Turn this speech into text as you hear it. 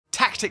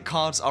Tactic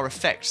cards are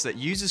effects that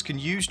users can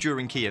use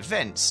during key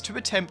events to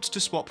attempt to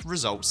swap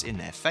results in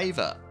their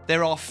favour.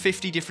 There are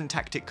 50 different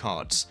tactic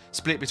cards,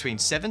 split between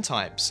 7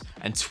 types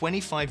and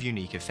 25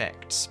 unique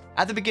effects.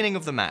 At the beginning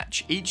of the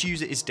match, each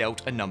user is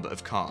dealt a number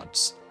of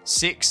cards,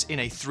 6 in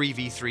a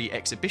 3v3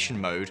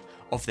 exhibition mode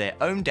of their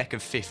own deck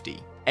of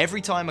 50. Every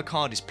time a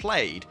card is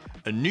played,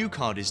 a new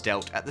card is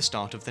dealt at the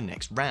start of the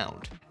next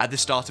round. At the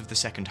start of the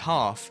second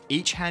half,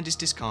 each hand is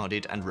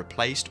discarded and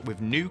replaced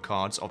with new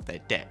cards of their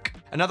deck.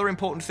 Another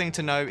important thing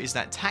to know is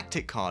that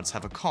tactic cards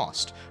have a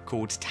cost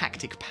called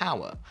tactic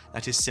power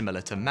that is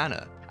similar to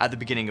mana. At the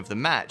beginning of the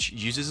match,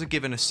 users are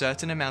given a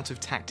certain amount of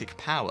tactic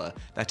power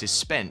that is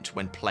spent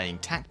when playing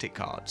tactic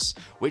cards,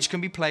 which can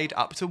be played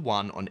up to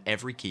 1 on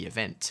every key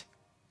event.